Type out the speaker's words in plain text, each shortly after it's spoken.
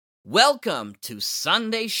Welcome to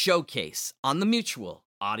Sunday Showcase on the Mutual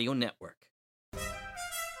Audio Network.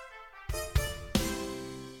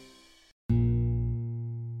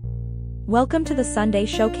 Welcome to the Sunday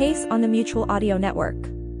Showcase on the Mutual Audio Network.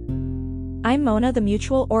 I'm Mona, the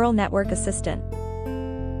Mutual Oral Network assistant.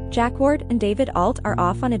 Jack Ward and David Alt are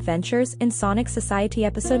off on adventures in Sonic Society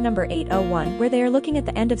episode number 801, where they are looking at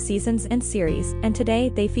the end of seasons and series, and today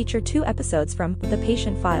they feature 2 episodes from The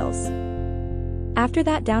Patient Files. After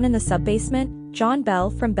that, down in the sub-basement, John Bell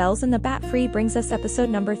from Bells and the Bat Free brings us episode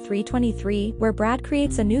number 323, where Brad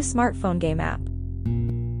creates a new smartphone game app.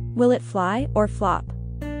 Will it fly or flop?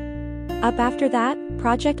 Up after that,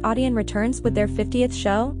 Project Audion returns with their 50th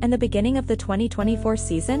show, and the beginning of the 2024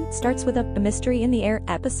 season starts with a Mystery in the Air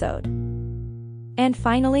episode. And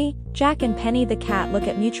finally, Jack and Penny the Cat look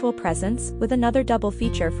at mutual presence with another double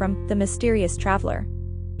feature from The Mysterious Traveler.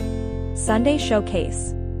 Sunday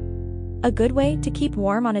Showcase. A good way to keep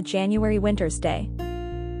warm on a January winter's day.